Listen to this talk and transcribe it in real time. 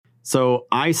So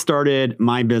I started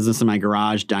my business in my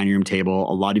garage dining room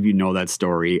table. A lot of you know that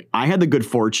story. I had the good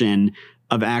fortune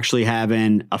of actually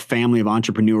having a family of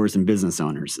entrepreneurs and business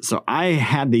owners. So I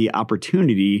had the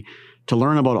opportunity to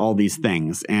learn about all these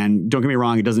things. And don't get me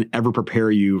wrong, it doesn't ever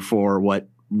prepare you for what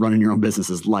running your own business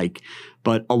is like.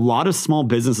 But a lot of small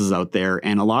businesses out there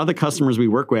and a lot of the customers we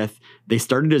work with, they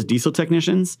started as diesel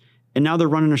technicians and now they're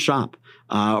running a shop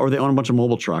or they own a bunch of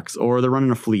mobile trucks or they're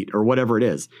running a fleet or whatever it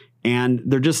is. And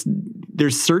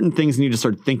there's certain things you need to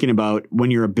start thinking about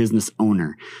when you're a business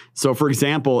owner. So for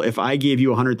example, if I gave you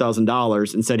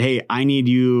 $100,000 and said, hey, I need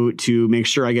you to make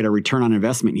sure I get a return on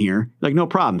investment here, like no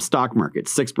problem, stock market,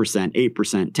 6%,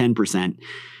 8%, 10%.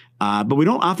 But we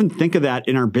don't often think of that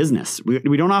in our business.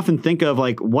 We don't often think of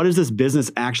like, what is this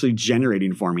business actually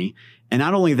generating for me? And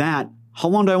not only that, how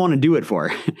long do I want to do it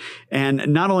for? And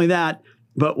not only that,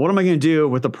 but what am I going to do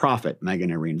with the profit? Am I going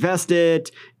to reinvest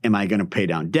it? Am I going to pay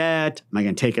down debt? Am I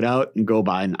going to take it out and go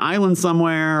buy an island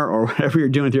somewhere or whatever you're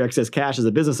doing with your excess cash as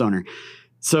a business owner?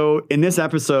 So in this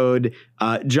episode,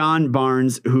 John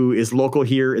Barnes, who is local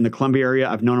here in the Columbia area,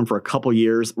 I've known him for a couple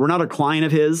years. We're not a client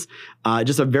of his,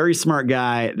 just a very smart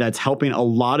guy that's helping a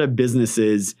lot of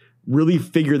businesses really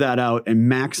figure that out and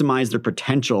maximize their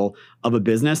potential of a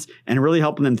business and really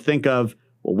helping them think of,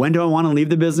 well, when do I want to leave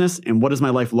the business and what does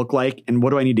my life look like and what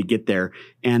do I need to get there?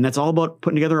 And that's all about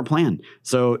putting together a plan.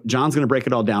 So John's going to break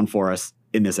it all down for us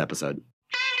in this episode.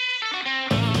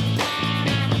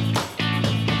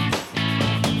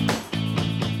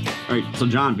 All right, so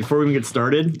John, before we even get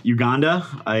started, Uganda.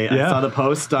 I saw the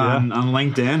post on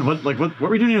LinkedIn. What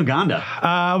were you doing in Uganda?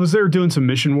 I was there doing some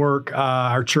mission work.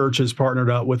 Our church has partnered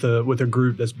up with a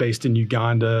group that's based in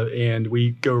Uganda, and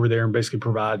we go over there and basically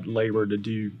provide labor to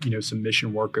do some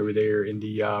mission work over there in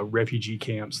the refugee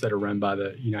camps that are run by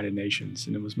the United Nations.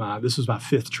 And this was my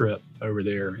fifth trip over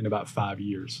there in about 5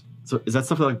 years. So is that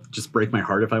stuff that like just break my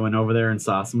heart if I went over there and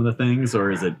saw some of the things,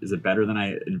 or is it better than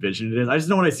I envisioned it is? I just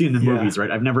know what I see in the movies, right?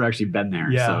 I've never actually been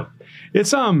there. Yeah. So.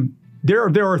 It's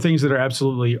there are things that are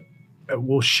absolutely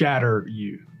will shatter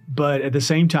you, but at the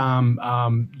same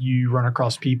time, you run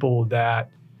across people that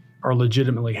are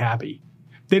legitimately happy.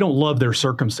 They don't love their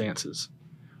circumstances,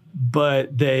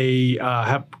 but they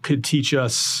could teach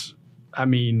us, a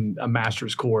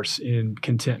master's course in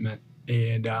contentment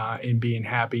and in being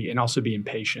happy and also being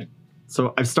patient.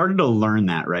 So I've started to learn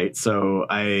that, right? So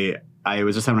I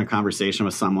was just having a conversation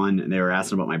with someone and they were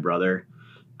asking about my brother.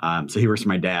 So he works for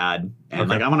my dad and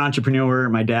like, I'm an entrepreneur.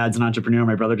 My dad's an entrepreneur.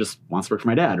 My brother just wants to work for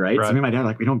my dad, right? So me and my dad are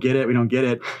like, we don't get it.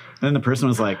 And then the person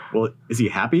was like, well, is he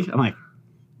happy? I'm like,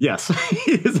 yes,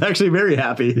 he's actually very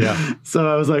happy. Yeah.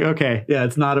 So I was like, okay, yeah,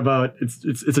 it's not about,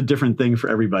 it's a different thing for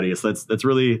everybody. So that's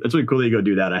really cool that you go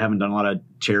do that. I haven't done a lot of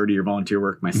charity or volunteer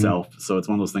work myself. So it's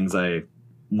one of those things I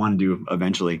want to do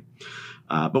eventually.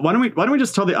 But why don't we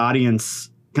just tell the audience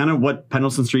kind of what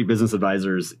Pendleton Street Business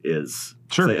Advisors is?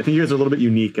 Sure. So I think you guys are a little bit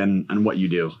unique on what you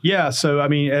do. Yeah. So,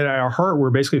 at our heart, we're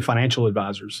basically financial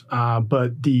advisors.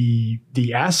 But the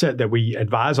asset that we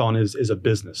advise on is a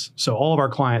business. So all of our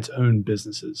clients own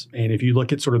businesses. And if you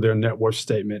look at sort of their net worth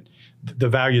statement, the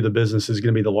value of the business is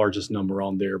going to be the largest number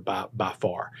on there by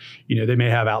far. They may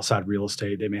have outside real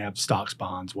estate, they may have stocks,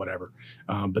 bonds, whatever.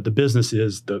 But the business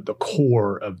is the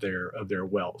core of their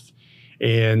wealth.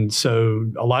 And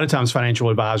so a lot of times financial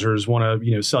advisors want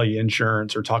to, sell you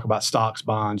insurance or talk about stocks,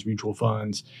 bonds, mutual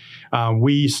funds.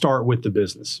 We start with the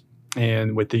business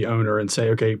and with the owner and say,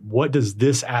 okay, what does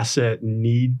this asset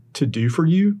need to do for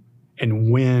you?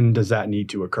 And when does that need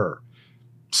to occur?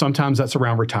 Sometimes that's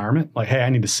around retirement. Like, hey, I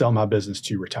need to sell my business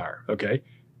to retire. Okay.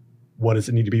 What does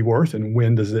it need to be worth? And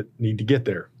when does it need to get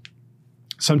there?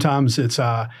 Sometimes it's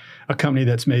a company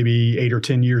that's maybe 8 or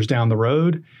 10 years down the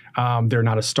road. They're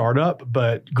not a startup,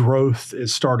 but growth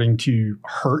is starting to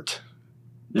hurt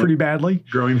pretty badly.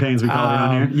 Growing pains, we call it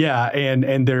on here. Yeah,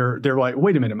 and they're like,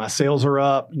 wait a minute, my sales are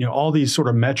up. All these sort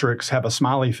of metrics have a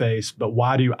smiley face, but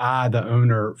why do I, the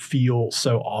owner, feel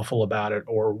so awful about it?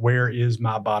 Or where is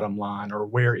my bottom line? Or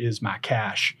where is my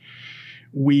cash?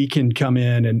 We can come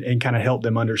in and kind of help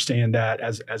them understand that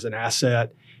as an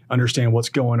asset, understand what's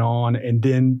going on, and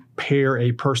then pair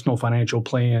a personal financial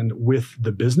plan with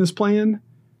the business plan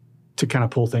to kind of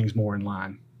pull things more in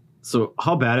line. So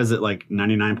how bad is it? Like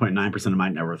 99.9% of my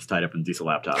net worth is tied up in diesel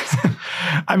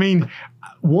laptops.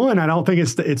 One, I don't think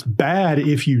it's bad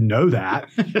if you know that.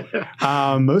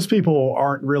 Most people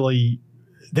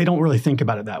they don't really think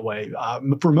about it that way.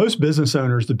 For most business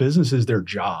owners, the business is their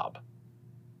job,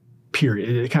 period.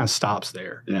 It kind of stops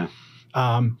there. Yeah.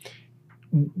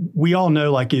 We all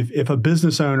know, like, if a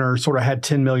business owner sort of had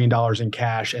 $10 million in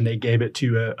cash and they gave it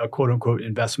to a quote unquote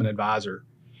investment advisor,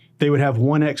 they would have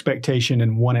one expectation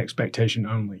and one expectation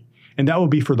only, and that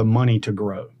would be for the money to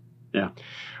grow. Yeah.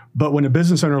 But when a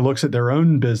business owner looks at their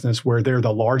own business, where they're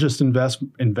the largest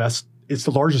it's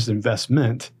the largest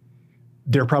investment,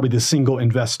 they're probably the single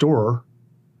investor.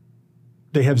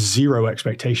 They have zero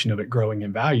expectation of it growing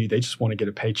in value. They just want to get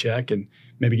a paycheck and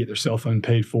maybe get their cell phone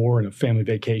paid for and a family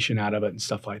vacation out of it and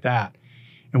stuff like that.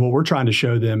 And what we're trying to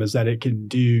show them is that it can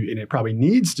do, and it probably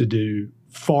needs to do,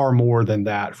 far more than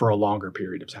that for a longer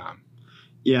period of time.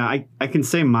 Yeah, I can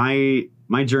say my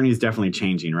journey is definitely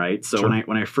changing, right? So Sure.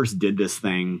 when I first did this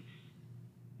thing,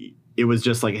 it was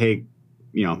just like, hey,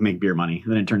 make beer money.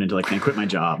 And then it turned into like, can I quit my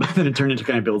job? Then it turned into,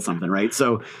 can I build something, right?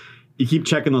 So you keep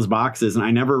checking those boxes, and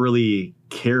I never really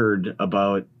cared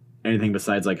about anything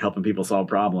besides like helping people solve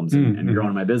problems and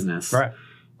growing my business. Right.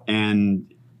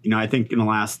 And I think in the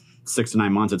last 6 to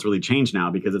 9 months, it's really changed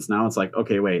now, because it's like,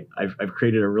 okay, wait, I've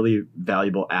created a really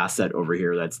valuable asset over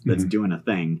here that's doing a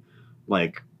thing.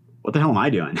 Like, what the hell am I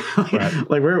doing?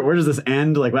 Like, where does this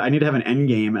end? Like, I need to have an end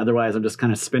game. Otherwise, I'm just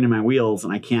kind of spinning my wheels,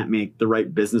 and I can't make the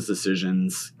right business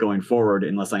decisions going forward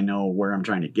unless I know where I'm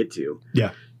trying to get to.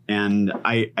 Yeah. And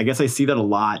I guess I see that a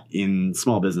lot in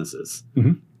small businesses.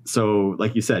 Mm-hmm. So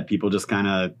like you said, people just kind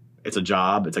of, it's a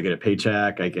job. It's I get a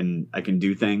paycheck. I can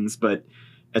do things. But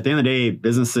at the end of the day,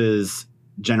 businesses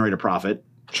generate a profit.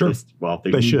 Sure.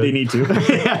 They should. They need to.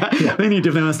 Yeah. They need to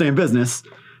if they want to stay in business.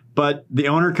 But the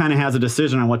owner kind of has a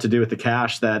decision on what to do with the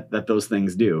cash that those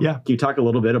things do. Yeah. Can you talk a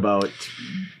little bit about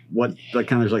what, like,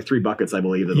 kind of, there's like 3 buckets, I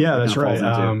believe. That's right.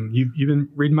 You've been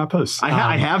reading my posts.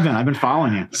 I have been. I've been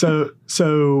following you.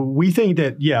 So we think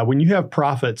that, when you have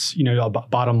profits,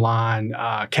 bottom line,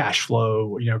 cash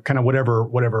flow, kind of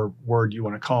whatever word you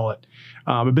want to call it,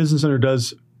 a business owner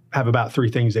does have about 3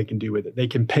 things they can do with it. They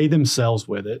can pay themselves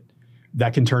with it.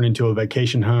 That can turn into a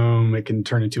vacation home. It can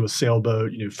turn into a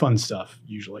sailboat, fun stuff,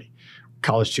 usually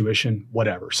college tuition,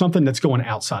 whatever, something that's going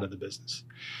outside of the business.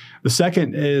 The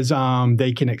second is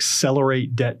they can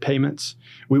accelerate debt payments.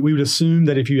 We would assume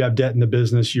that if you have debt in the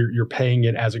business, you're paying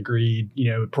it as agreed,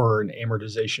 per an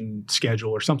amortization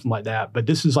schedule or something like that. But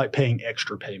this is like paying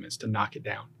extra payments to knock it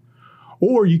down.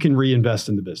 Or you can reinvest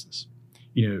in the business.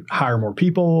 Hire more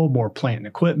people, more plant and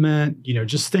equipment,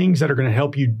 just things that are going to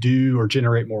help you do or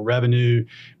generate more revenue,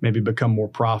 maybe become more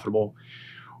profitable.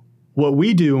 What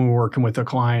we do when we're working with a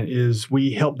client is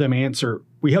we help them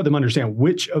understand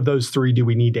which of those 3 do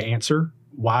we need to answer,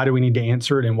 why do we need to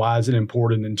answer it, and why is it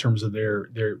important in terms of their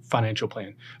financial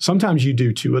plan. Sometimes you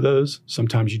do 2 of those,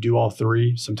 sometimes you do all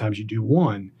 3, sometimes you do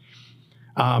 1.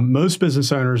 Most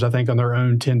business owners, I think, on their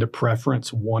own tend to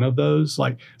preference one of those.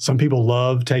 Like, some people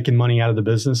love taking money out of the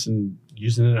business and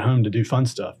using it at home to do fun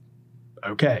stuff.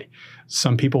 Okay.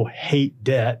 Some people hate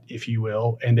debt, if you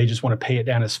will, and they just want to pay it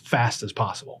down as fast as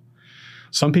possible.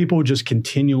 Some people just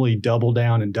continually double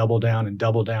down and double down and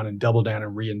double down and double down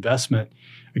in reinvestment.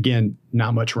 Again,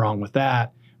 not much wrong with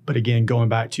that. But again, going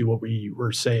back to what we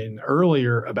were saying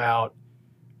earlier about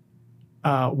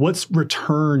what's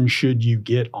return should you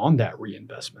get on that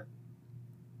reinvestment?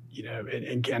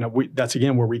 That's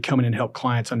again where we come in and help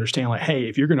clients understand, like, hey,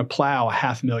 if you're going to plow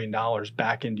 $500,000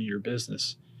 back into your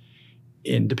business,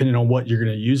 and depending on what you're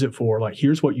going to use it for, like,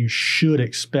 here's what you should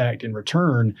expect in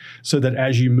return, so that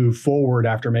as you move forward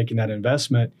after making that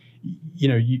investment,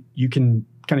 you can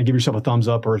kind of give yourself a thumbs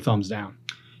up or a thumbs down.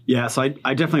 Yeah, so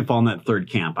I definitely fall in that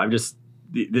third camp. I've just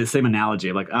the same analogy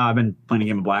of like, I've been playing a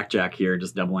game of blackjack here,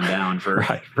 just doubling down for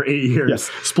 8 years.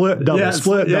 Yeah. Split, double,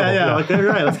 split, double. Yeah. Like,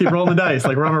 right, let's keep rolling the dice.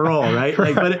 Like, we're on a roll, right?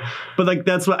 Like, but like,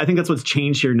 I think that's what's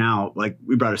changed here now. Like,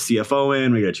 we brought a CFO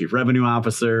in, we got a chief revenue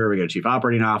officer, we got a chief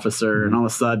operating officer, and all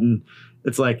of a sudden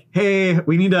it's like, hey,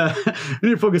 we need to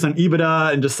focus on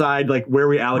EBITDA and decide like where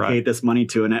we allocate this money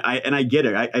to. And I get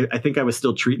it. I think I was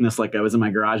still treating this like I was in my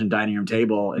garage and dining room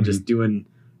table and just doing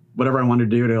whatever I wanted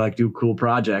to do like do cool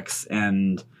projects.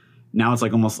 And now it's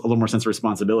like almost a little more sense of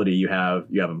responsibility. You have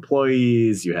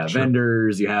employees, you have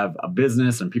vendors, you have a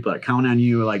business and people that count on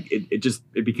you. Like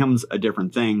it becomes a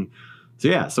different thing. So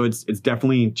yeah, so it's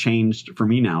definitely changed for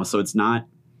me now. So it's not,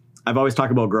 I've always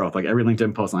talked about growth, like every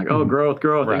LinkedIn post, I'm like, oh, growth,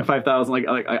 right. 5,000. Like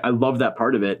I love that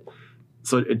part of it.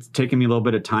 So it's taken me a little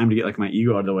bit of time to get like my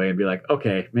ego out of the way and be like,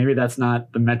 okay, maybe that's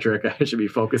not the metric I should be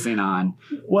focusing on.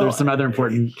 Well, there's some other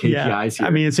important KPIs here. I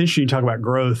mean, it's interesting you talk about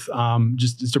growth.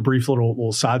 Just a brief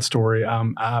little side story.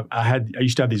 I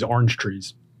used to have these orange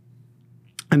trees,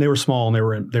 and they were small and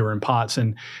they were in pots.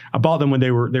 And I bought them when they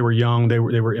were young. They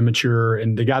were immature.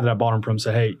 And the guy that I bought them from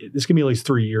said, hey, this can be at least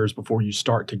 3 years before you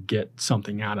start to get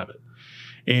something out of it.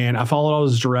 And I followed all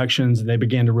those directions, and they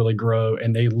began to really grow,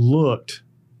 and they looked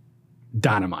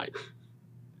dynamite.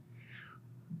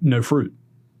 No fruit.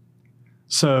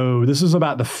 So this is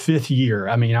about the 5th year.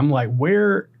 I mean, I'm like,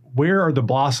 where are the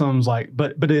blossoms? Like,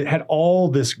 but it had all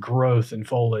this growth and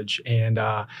foliage. And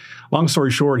long story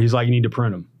short, he's like, you need to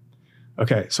prune them.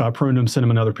 Okay, so I pruned them, sent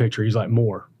him another picture. He's like,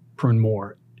 prune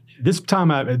more. At this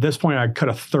point, I cut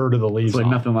a third of the leaves It's like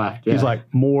off. nothing left. Yeah. He's like,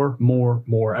 more.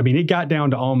 I mean, it got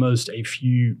down to almost a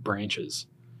few branches.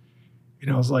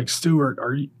 I was like, Stuart,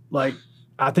 are you like,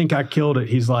 I think I killed it.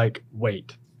 He's like,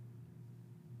 wait.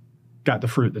 Got the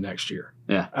fruit the next year.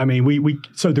 Yeah. I mean,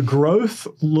 so the growth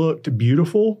looked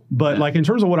beautiful, but like in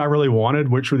terms of what I really wanted,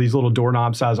 which were these little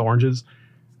doorknob size oranges,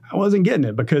 I wasn't getting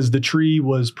it because the tree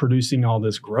was producing all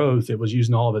this growth. It was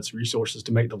using all of its resources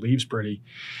to make the leaves pretty.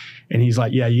 And he's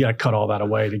like, yeah, you got to cut all that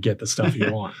away to get the stuff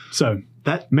you want. So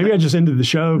maybe I just ended the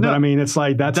show, but I mean, it's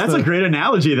like, that's a great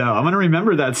analogy though. I'm going to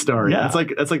remember that story. Yeah.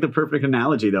 That's like the perfect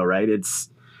analogy though, right? It's,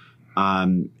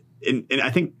 and I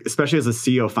think especially as a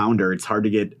CEO founder, it's hard to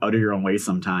get out of your own way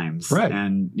sometimes. Right.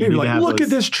 And you're like, look at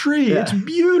this tree. Yeah. It's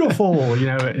beautiful.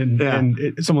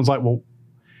 Someone's like, well,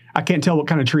 I can't tell what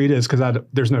kind of tree it is because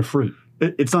there's no fruit.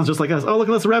 It sounds just like us. Oh, look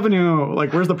at this revenue.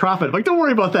 Like, where's the profit? Like, don't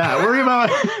worry about that. Worry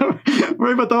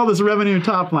about all this revenue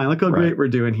top line. Look how great we're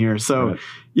doing here. So,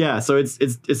 so it's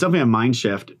definitely a mind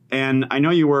shift. And I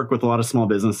know you work with a lot of small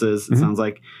businesses. It sounds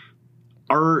like,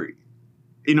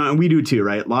 and we do too,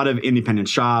 right? A lot of independent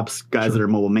shops, guys that are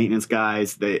mobile maintenance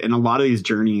guys. And a lot of these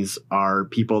journeys are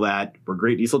people that were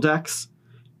great diesel techs,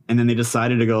 and then they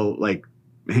decided to go like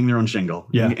hang their own shingle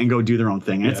and go do their own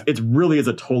thing. And it's really is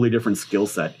a totally different skill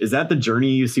set. Is that the journey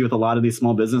you see with a lot of these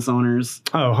small business owners?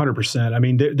 Oh, 100%. I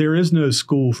mean, there is no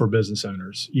school for business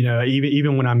owners.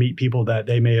 Even when I meet people that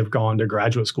they may have gone to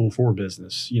graduate school for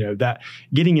business, that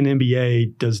getting an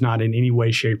MBA does not in any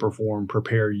way, shape, or form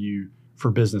prepare you for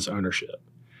business ownership.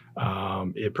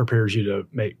 It prepares you to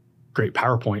make great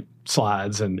PowerPoint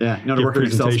slides and to work an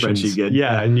Excel spreadsheet good.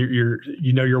 And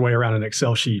you know your way around an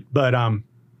Excel sheet. But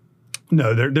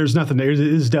no, there's nothing there. It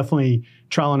is definitely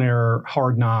trial and error,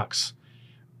 hard knocks.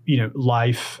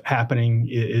 Life happening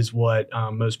is what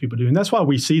most people do. And that's why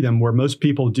we see them where most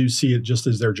people do see it just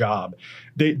as their job.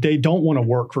 They don't want to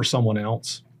work for someone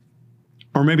else.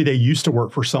 Or maybe they used to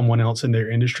work for someone else in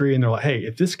their industry and they're like, hey,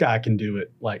 if this guy can do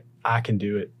it, like I can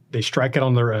do it. They strike it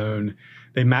on their own.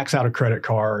 They max out a credit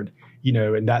card,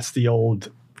 and that's the old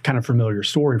kind of familiar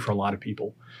story for a lot of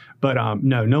people. But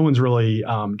no one's really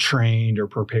trained or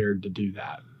prepared to do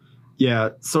that. Yeah.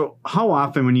 So how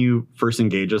often when you first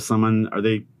engage with someone, are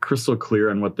they crystal clear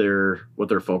on what they're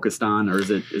focused on? Or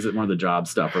is it more of the job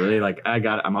stuff? Or are they like,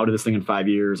 I'm out of this thing in 5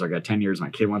 years, or I got 10 years, my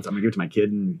kid wants, I'm gonna give it to my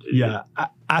kid.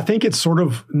 I think it's sort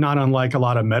of not unlike a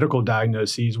lot of medical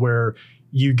diagnoses where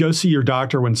you go see your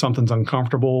doctor when something's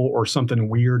uncomfortable or something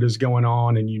weird is going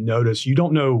on and you notice, you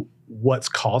don't know what's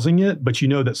causing it, but you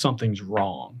know that something's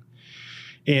wrong.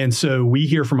 And so we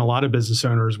hear from a lot of business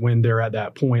owners when they're at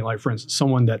that point, like for instance,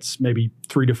 someone that's maybe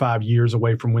 3 to 5 years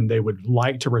away from when they would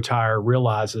like to retire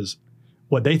realizes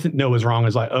what they know is wrong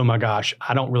is like, oh my gosh,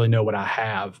 I don't really know what I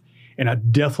have. And I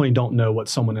definitely don't know what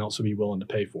someone else would be willing to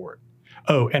pay for it.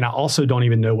 Oh, and I also don't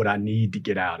even know what I need to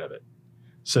get out of it.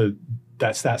 So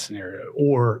that's that scenario.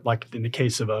 Or like in the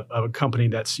case of a company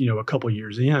that's, a couple of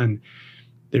years in,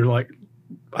 they're like,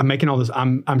 I'm making all this,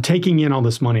 I'm taking in all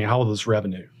this money, all this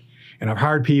revenue. And I've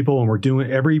hired people and we're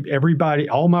doing everybody,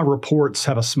 all my reports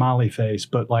have a smiley face,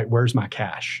 but like, where's my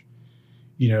cash?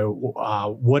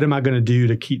 What am I going to do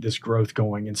to keep this growth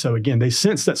going? And so again, they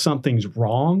sense that something's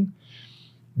wrong.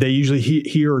 They usually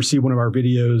hear or see one of our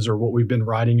videos or what we've been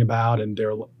writing about. And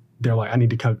they're like, I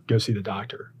need to go see the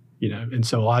doctor, And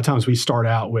so a lot of times we start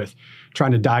out with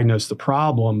trying to diagnose the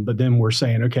problem, but then we're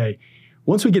saying, okay,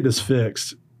 once we get this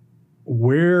fixed,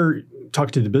 talk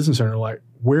to the business owner, like,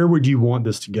 where would you want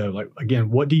this to go? Like,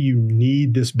 again, what do you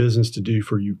need this business to do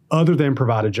for you other than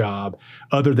provide a job,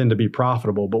 other than to be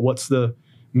profitable? But what's the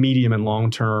medium and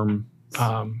long-term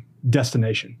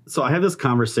destination? So I have this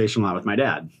conversation a lot with my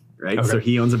dad, right? Okay. So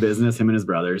he owns a business, him and his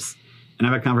brothers. And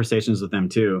I've had conversations with them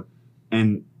too.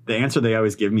 And the answer they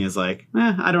always give me is like,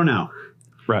 I don't know.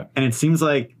 Right. And it seems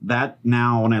like that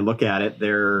now when I look at it,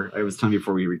 I was telling you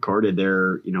before we recorded,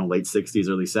 they're, late 60s,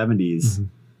 early 70s. Mm-hmm.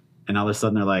 And all of a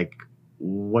sudden they're like,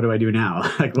 what do I do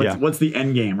now? Like, what's the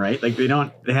end game, right? Like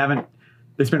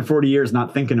they spent 40 years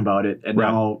not thinking about it. And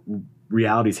now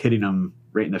reality's hitting them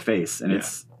right in the face. And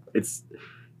it's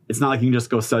not like you can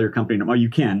just go sell your company. Well, you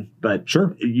can, but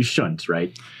sure, you shouldn't,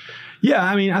 right? Yeah.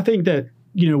 I mean, I think that,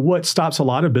 what stops a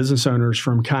lot of business owners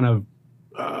from kind of,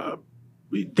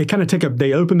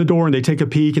 they open the door and they take a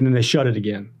peek and then they shut it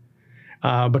again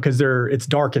because it's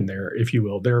dark in there, if you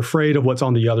will. They're afraid of what's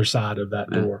on the other side of that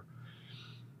door.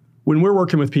 when we're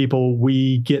working with people,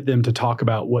 we get them to talk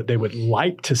about what they would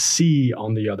like to see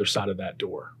on the other side of that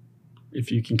door.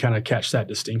 If you can kind of catch that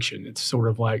distinction, it's sort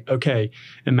of like, okay,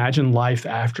 imagine life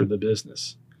after the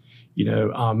business.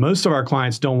 Most of our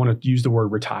clients don't want to use the word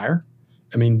retire.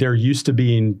 I mean, they're used to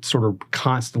being sort of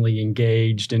constantly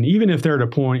engaged. And even if they're at a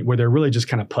point where they're really just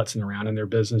kind of putzing around in their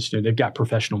business, they've got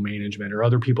professional management or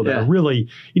other people that are really,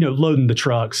 loading the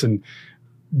trucks and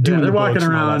doing they're the walking books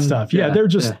and all around. that stuff. Yeah, they're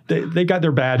just, they got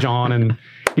their badge on and,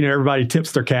 everybody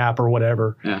tips their cap or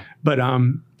whatever. Yeah. But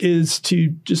is to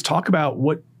just talk about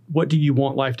what do you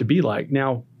want life to be like?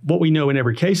 Now, what we know in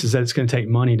every case is that it's going to take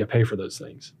money to pay for those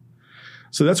things.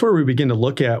 So that's where we begin to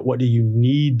look at what do you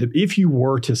need if you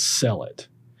were to sell it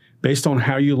based on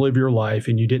how you live your life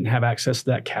and you didn't have access to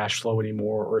that cash flow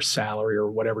anymore or salary or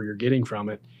whatever you're getting from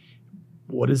it.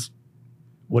 What does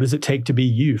it take to be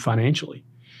you financially?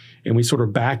 And we sort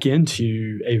of back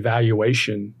into a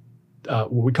valuation,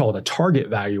 what we call it a target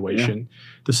valuation,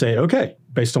 to say, okay,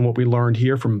 based on what we learned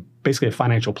here from basically a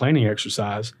financial planning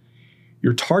exercise,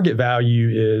 your target value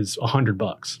is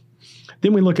 $100.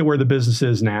 Then we look at where the business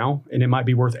is now, and it might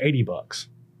be worth $80.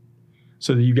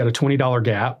 So that you've got a $20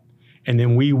 gap, and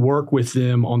then we work with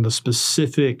them on the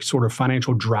specific sort of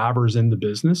financial drivers in the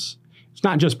business. It's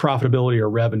not just profitability or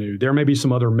revenue. There may be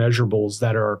some other measurables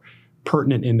that are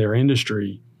pertinent in their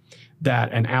industry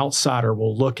that an outsider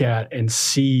will look at and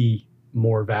see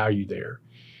more value there.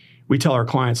 We tell our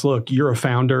clients, look, you're a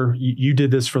founder. You did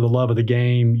this for the love of the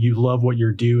game. You love what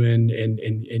you're doing,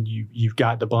 and you've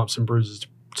got the bumps and bruises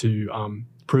to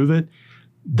prove it.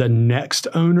 The next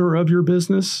owner of your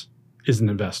business is an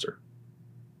investor.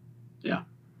 Yeah.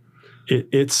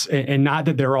 It's not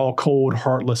that they're all cold,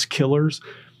 heartless killers,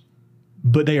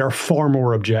 but they are far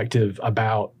more objective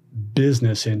about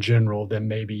business in general than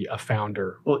maybe a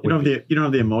founder. Well, you don't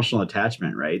have the emotional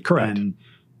attachment, right? Correct. And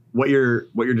what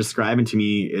you're describing to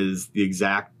me is the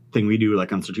exact thing we do,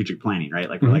 like on strategic planning, right?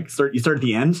 Like, you start at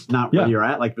the end, not where you're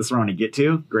at. Like, this is where I want to get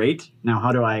to. Great. Now,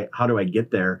 how do I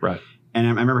get there? Right. And I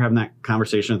remember having that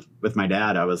conversation with my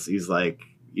dad. He's like,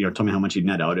 told me how much he'd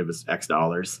net out. It was X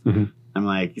dollars. Mm-hmm.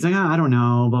 He's like, I don't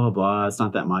know, blah, blah, blah. It's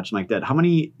not that much. I'm like, Dad, how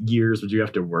many years would you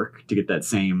have to work to get that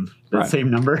same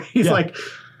number? He's like,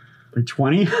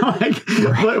 20? Like,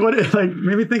 what, like,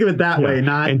 maybe think of it that way.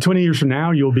 Not. And 20 years from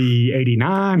now, you'll be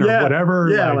 89 or whatever.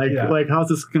 Yeah. Like how's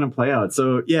this going to play out?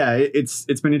 So yeah, it's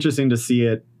been interesting to see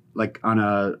it like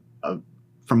on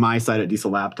from my side at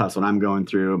Diesel Laptops, what I'm going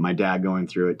through, my dad going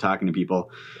through it, talking to people.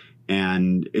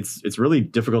 And it's really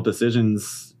difficult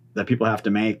decisions that people have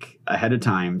to make ahead of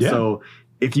time. Yeah. So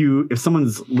if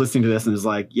someone's listening to this and is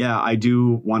like, yeah, I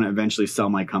do want to eventually sell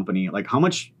my company, like how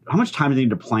much time do they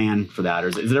need to plan for that? Or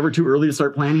is it ever too early to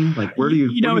start planning? Like where do you,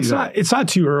 it's not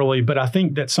too early, but I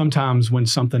think that sometimes when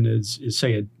something is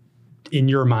say in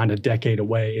your mind a decade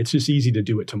away, it's just easy to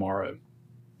do it tomorrow.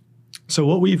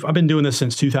 So I've been doing this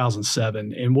since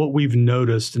 2007, and what we've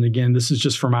noticed, and again, this is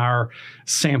just from our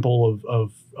sample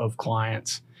of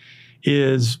clients,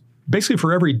 is basically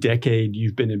for every decade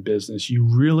you've been in business, you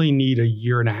really need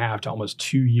 1.5 to almost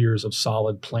 2 years of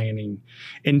solid planning.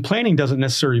 And planning doesn't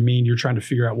necessarily mean you're trying to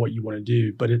figure out what you want to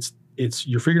do, but it's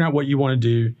you're figuring out what you want to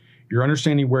do, you're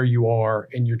understanding where you are,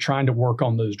 and you're trying to work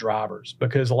on those drivers.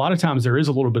 Because a lot of times there is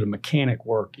a little bit of mechanic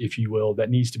work, if you will, that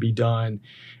needs to be done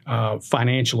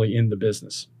financially in the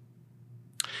business.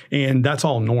 And that's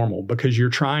all normal because you're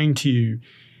trying to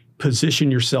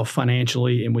position yourself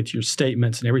financially and with your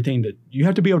statements and everything, that you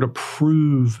have to be able to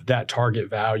prove that target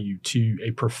value to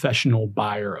a professional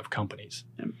buyer of companies.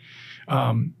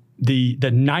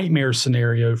 The nightmare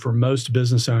scenario for most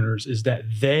business owners is that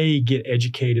they get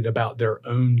educated about their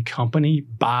own company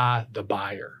by the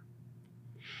buyer.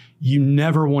 You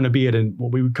never want to be at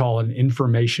what we would call an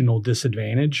informational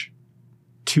disadvantage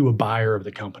to a buyer of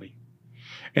the company.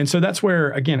 And so that's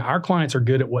where, again, our clients are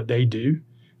good at what they do.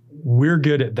 We're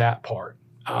good at that part.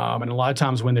 And a lot of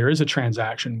times when there is a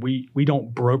transaction, we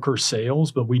don't broker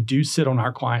sales, but we do sit on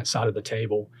our client side of the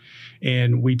table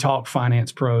and we talk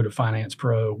finance pro to finance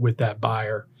pro with that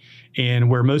buyer. And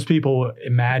where most people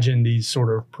imagine these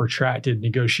sort of protracted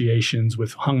negotiations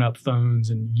with hung up phones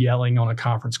and yelling on a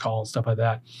conference call and stuff like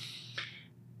that,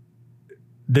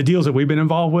 the deals that we've been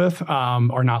involved with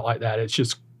are not like that. It's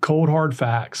just cold, hard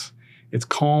facts. It's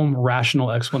calm,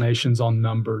 rational explanations on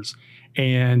numbers.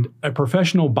 And a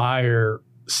professional buyer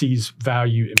sees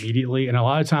value immediately. And a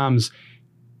lot of times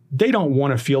they don't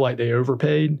want to feel like they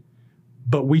overpaid,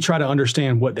 but we try to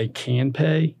understand what they can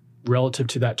pay relative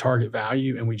to that target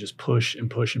value. And we just push and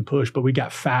push and push, but we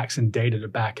got facts and data to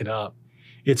back it up.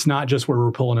 It's not just where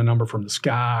we're pulling a number from the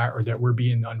sky or that we're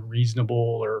being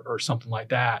unreasonable or something like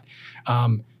that.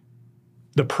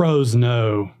 the pros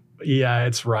know, yeah,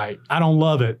 it's right. I don't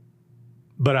love it,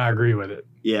 but I agree with it.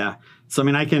 Yeah. So, I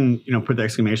mean, I can, put the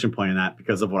exclamation point in that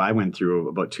because of what I went through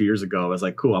about 2 years ago. I was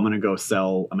like, cool, I'm going to go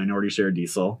sell a minority share of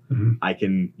diesel. Mm-hmm. I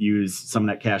can use some of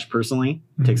that cash personally,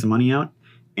 take some money out,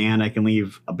 and I can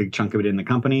leave a big chunk of it in the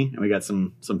company. And we got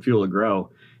some fuel to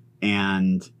grow.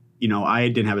 And, I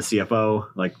didn't have a CFO.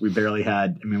 Like we barely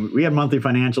had, we had monthly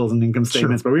financials and income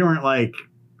statements, but we weren't like,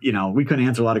 we couldn't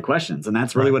answer a lot of questions. And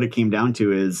that's really what it came down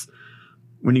to is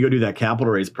when you go do that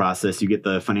capital raise process, you get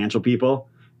the financial people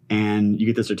and you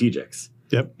get the strategics.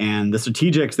 Yep. And the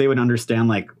strategics, they would understand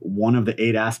like one of the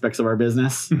 8 aspects of our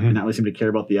business and not really seem to care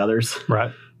about the others.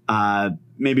 Right.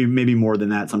 Maybe more than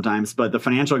that sometimes. But the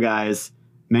financial guys,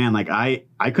 man, like I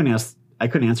couldn't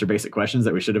answer basic questions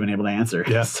that we should have been able to answer.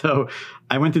 Yeah. So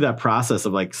I went through that process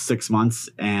of like 6 months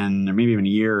and or maybe even a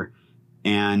year.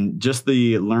 And just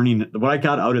the learning, what I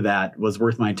got out of that was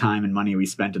worth my time and money we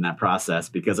spent in that process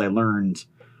because I learned,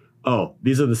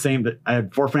 these are the same. I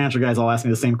had 4 financial guys all ask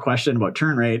me the same question about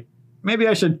turn rate. Maybe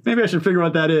I should figure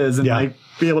what that is and like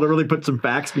be able to really put some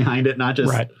facts behind it, not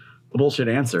just a bullshit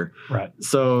answer. Right.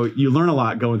 So you learn a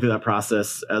lot going through that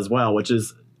process as well, which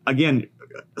is, again,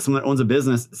 someone that owns a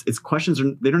business, it's questions,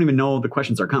 they don't even know the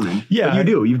questions are coming. Yeah. But you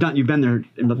do. You've been there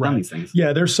and done these things.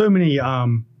 Yeah. There's so many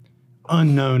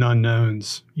unknown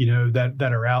unknowns, that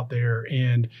are out there.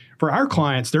 And for our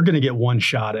clients, they're going to get one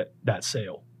shot at that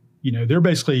sale. They're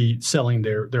basically selling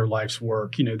their life's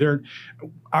work.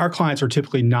 Our clients are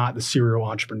typically not the serial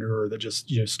entrepreneur that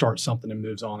just, starts something and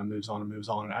moves on and moves on and moves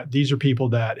on. These are people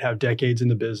that have decades in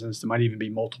the business. There might even be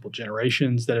multiple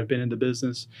generations that have been in the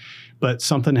business, but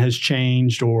something has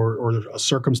changed or a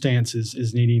circumstance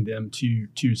is needing them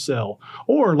to sell.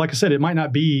 Or like I said, it might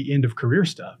not be end of career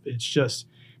stuff. It's just,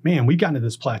 man, we've gotten to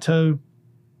this plateau.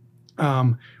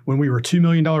 When we were a $2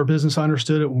 million business, I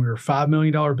understood it. When we were a $5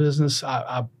 million business,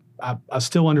 I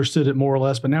still understood it more or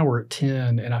less, but now we're at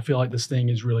 10 and I feel like this thing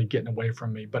is really getting away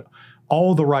from me. But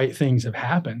all the right things have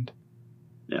happened.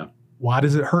 Yeah. Why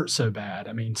does it hurt so bad?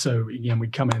 So again, we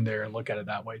come in there and look at it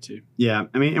that way too. Yeah.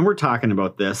 And we're talking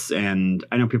about this and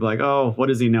I know people are like, oh, what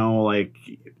does he know? Like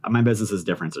my business is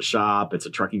different. It's a shop, it's a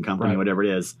trucking company, whatever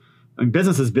it is.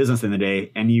 Business is business in the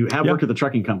day. And you have worked with a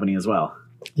trucking company as well.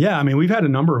 Yeah. We've had a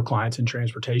number of clients in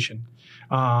transportation.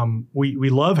 We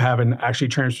love having actually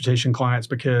transportation clients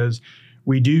because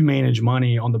we do manage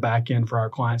money on the back end for our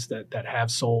clients that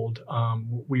have sold.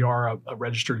 We are a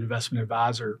registered investment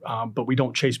advisor, but we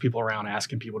don't chase people around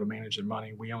asking people to manage their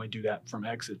money. We only do that from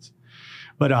exits.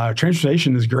 But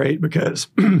transportation is great because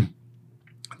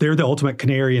they're the ultimate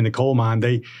canary in the coal mine.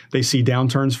 They see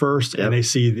downturns first and they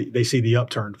see the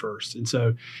upturn first. And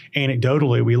so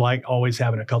anecdotally, we like always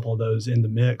having a couple of those in the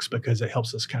mix because it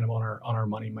helps us kind of on our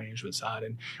money management side.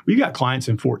 And we've got clients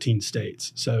in 14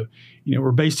 states. So,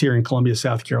 we're based here in Columbia,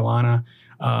 South Carolina,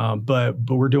 but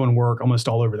we're doing work almost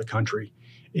all over the country.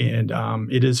 And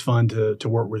it is fun to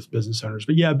work with business owners.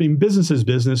 But yeah, business is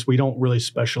business. We don't really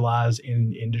specialize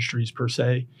in industries per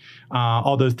se,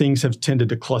 although things have tended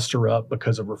to cluster up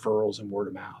because of referrals and word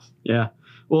of mouth. Yeah.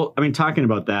 Well, talking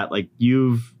about that, like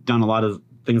you've done a lot of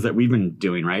things that we've been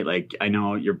doing, right? Like I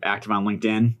know you're active on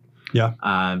LinkedIn. Yeah.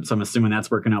 So I'm assuming that's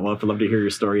working out well. I'd love to hear your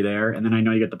story there. And then I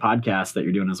know you got the podcast that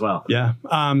you're doing as well. Yeah.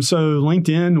 So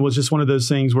LinkedIn was just one of those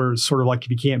things where it's sort of like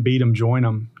if you can't beat them, join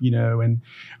them, and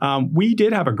we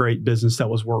did have a great business that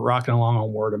was rocking along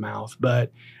on word of mouth.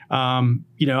 But, I'm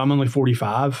only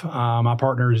 45. My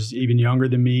partner is even younger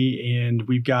than me, and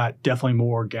we've got definitely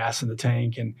more gas in the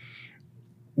tank. And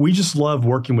we just love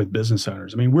working with business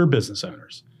owners. We're business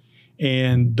owners.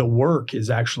 And the work is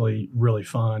actually really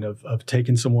fun of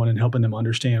taking someone and helping them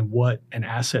understand what an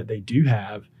asset they do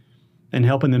have and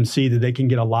helping them see that they can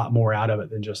get a lot more out of it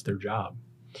than just their job.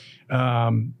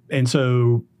 And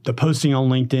so the posting on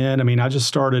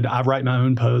LinkedIn, I write my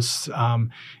own posts.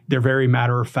 They're very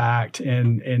matter of fact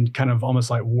and kind of almost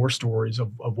like war stories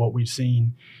of what we've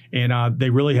seen. And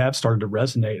they really have started to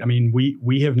resonate.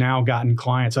 We have now gotten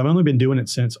clients. I've only been doing it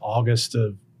since August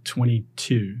of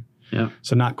 22. Yeah.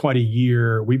 So not quite a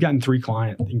year. We've gotten 3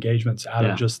 client engagements out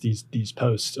of just these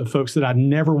posts of folks that I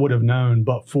never would have known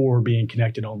but for being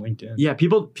connected on LinkedIn. Yeah,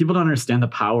 people don't understand the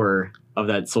power of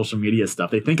that social media stuff.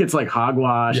 They think it's like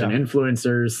hogwash and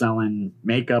influencers selling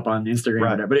makeup on Instagram, or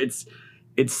whatever, but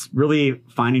it's really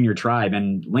finding your tribe.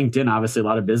 And LinkedIn, obviously, a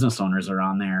lot of business owners are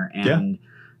on there. And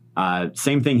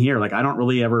same thing here. Like I don't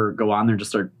really ever go on there and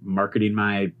just start marketing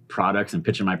my products and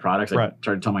pitching my products. I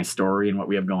try to tell my story and what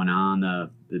we have going on, the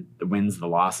wins, the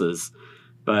losses.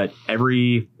 But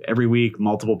every week,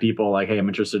 multiple people like, hey, I'm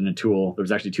interested in a tool. There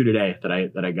was actually 2 today that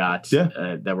I got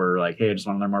that were like, hey, I just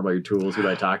want to learn more about your tools. Who do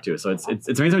I talk to? So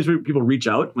it's amazing when people reach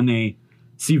out when they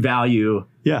see value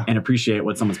and appreciate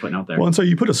what someone's putting out there. Well, and so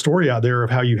you put a story out there of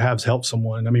how you have helped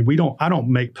someone. I mean, I don't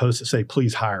make posts that say,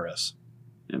 please hire us.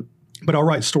 Yep. But I'll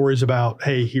write stories about,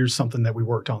 hey, here's something that we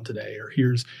worked on today, or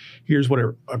here's what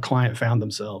a client found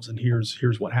themselves, and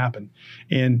here's what happened.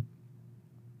 And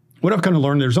what I've kind of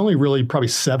learned, there's only really probably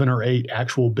 7 or 8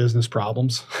 actual business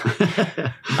problems.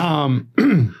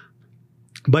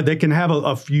 But they can have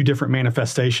a few different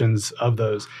manifestations of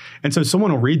those. And so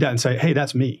someone will read that and say, hey,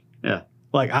 that's me. Yeah.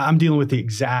 Like I'm dealing with the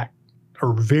exact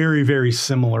or very, very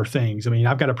similar things. I mean,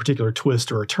 I've got a particular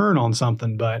twist or a turn on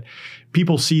something, but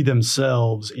people see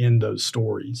themselves in those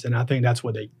stories. And I think that's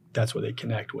what they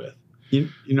connect with. You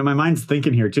know, my mind's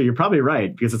thinking here too. You're probably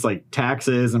right, because it's like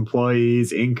taxes,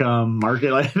 employees, income,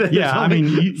 market. Like yeah, I mean,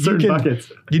 you can,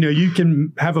 buckets. You know, you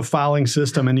can have a filing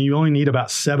system, and you only need about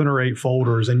 7 or 8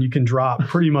 folders, and you can drop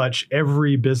pretty much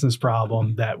every business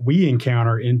problem that we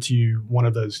encounter into one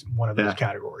of those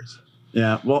categories.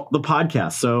 Yeah. Well, the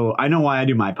podcast. So I know why I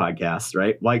do my podcast,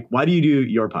 right? Like, why do you do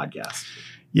your podcast?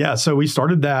 Yeah, so we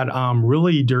started that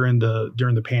really during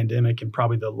the pandemic, and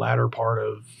probably the latter part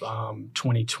of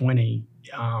 2020.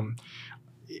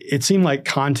 It seemed like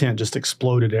content just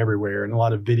exploded everywhere, and a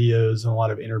lot of videos and a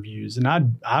lot of interviews. And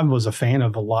I was a fan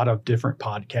of a lot of different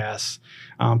podcasts,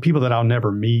 people that I'll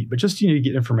never meet, but just you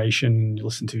get information and you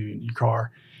listen to in your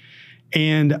car.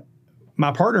 And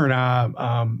my partner and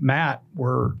I, Matt,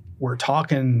 were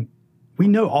talking. We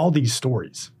know all these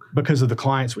stories because of the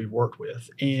clients we've worked with,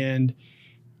 and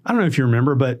I don't know if you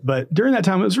remember, but during that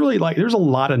time, it was really like there's a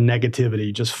lot of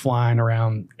negativity just flying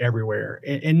around everywhere.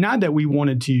 And not that we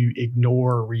wanted to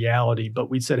ignore reality, but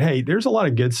we said, hey, there's a lot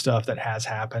of good stuff that has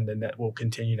happened and that will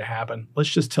continue to happen.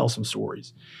 Let's just tell some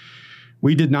stories.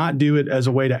 We did not do it as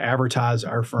a way to advertise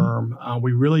our firm.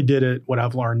 We really did it. What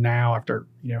I've learned now after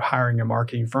hiring a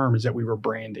marketing firm is that we were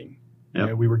branding.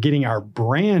 Yep. We were getting our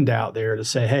brand out there to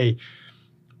say, hey,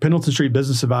 Pendleton Street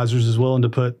Business Advisors is willing to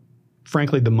put,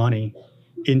 frankly, the money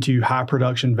into high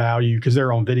production value because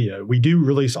they're on video. We do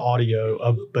release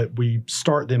audio, but we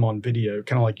start them on video,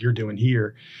 kind of like you're doing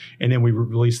here, and then we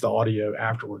release the audio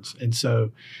afterwards. And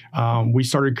so we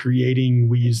started creating.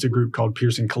 We used a group called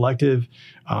Pearson Collective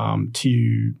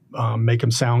to make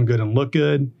them sound good and look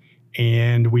good.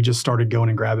 And we just started going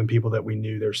and grabbing people that we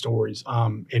knew their stories.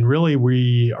 And really,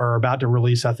 we are about to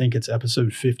release. I think it's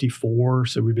episode 54.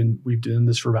 So we've done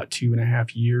this for about 2.5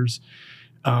 years.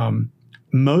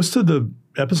 Most of the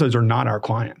episodes are not our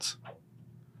clients.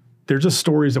 They're just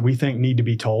stories that we think need to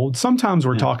be told. Sometimes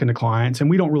we're talking to clients and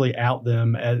we don't really out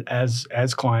them as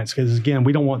clients because, again,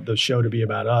 we don't want the show to be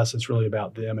about us. It's really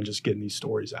about them and just getting these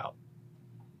stories out.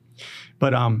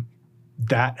 But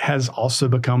that has also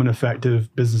become an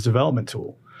effective business development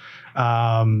tool.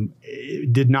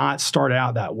 It did not start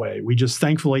out that way. We just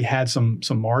thankfully had some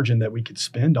margin that we could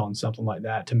spend on something like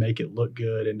that to make it look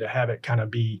good and to have it kind of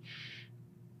be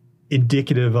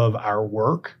indicative of our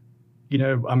work.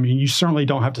 I mean, you certainly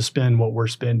don't have to spend what we're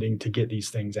spending to get these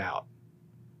things out.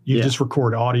 You just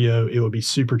record audio. It would be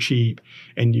super cheap,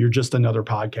 and you're just another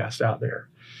podcast out there.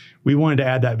 We wanted to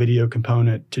add that video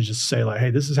component to just say like, hey,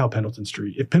 this is how Pendleton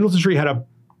Street. If Pendleton Street had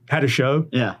a show,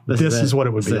 this is what it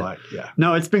would be like. Yeah.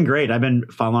 No, it's been great. I've been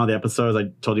following all the episodes.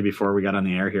 I told you before we got on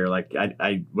the air here. Like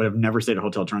I would have never stayed at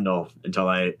Hotel Trundle until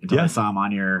I saw him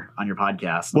on your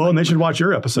podcast. Well, and they should watch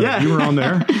your episode. Yeah. You were on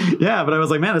there. Yeah, but I was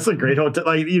like, man, this is a great hotel.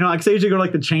 Like, like I usually go to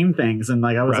like the chain things, and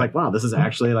like I was like, wow, this is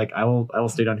actually like I will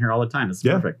stay down here all the time. This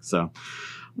is perfect. So.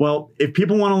 Well, if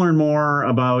people want to learn more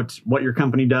about what your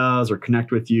company does or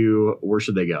connect with you, where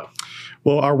should they go?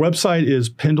 Well, our website is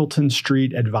Pendleton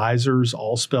Street Advisors,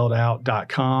 all spelled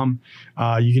out.com.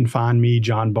 You can find me,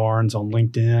 John Barnes, on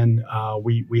LinkedIn.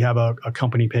 We have a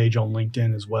company page on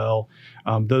LinkedIn as well.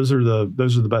 Those are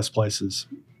the best places.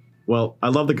 Well, I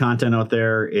love the content out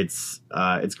there. It's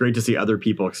great to see other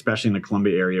people, especially in the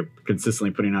Columbia area,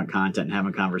 consistently putting out content and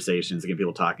having conversations to get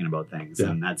people talking about things.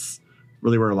 Yeah. And that's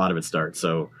really where a lot of it starts.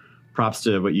 So props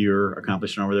to what you're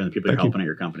accomplishing over there and the people you're helping at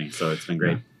your company. So it's been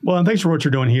great. Yeah. Well, and thanks for what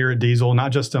you're doing here at Diesel,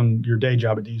 not just on your day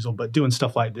job at Diesel, but doing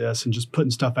stuff like this and just putting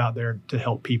stuff out there to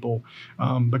help people.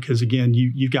 Because again,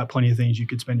 you've got plenty of things you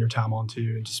could spend your time on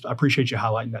too. And I appreciate you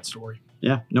highlighting that story.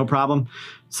 Yeah, no problem.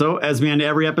 So as we end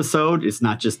every episode, it's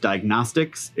not just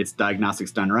diagnostics, it's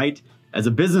diagnostics done right. As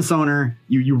a business owner,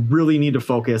 you really need to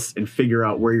focus and figure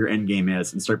out where your end game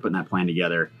is and start putting that plan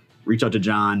together. Reach out to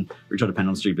John, reach out to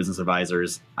Pendleton Street Business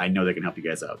Advisors. I know they can help you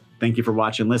guys out. Thank you for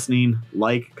watching, listening.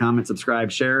 Like, comment,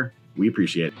 subscribe, share. We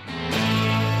appreciate it.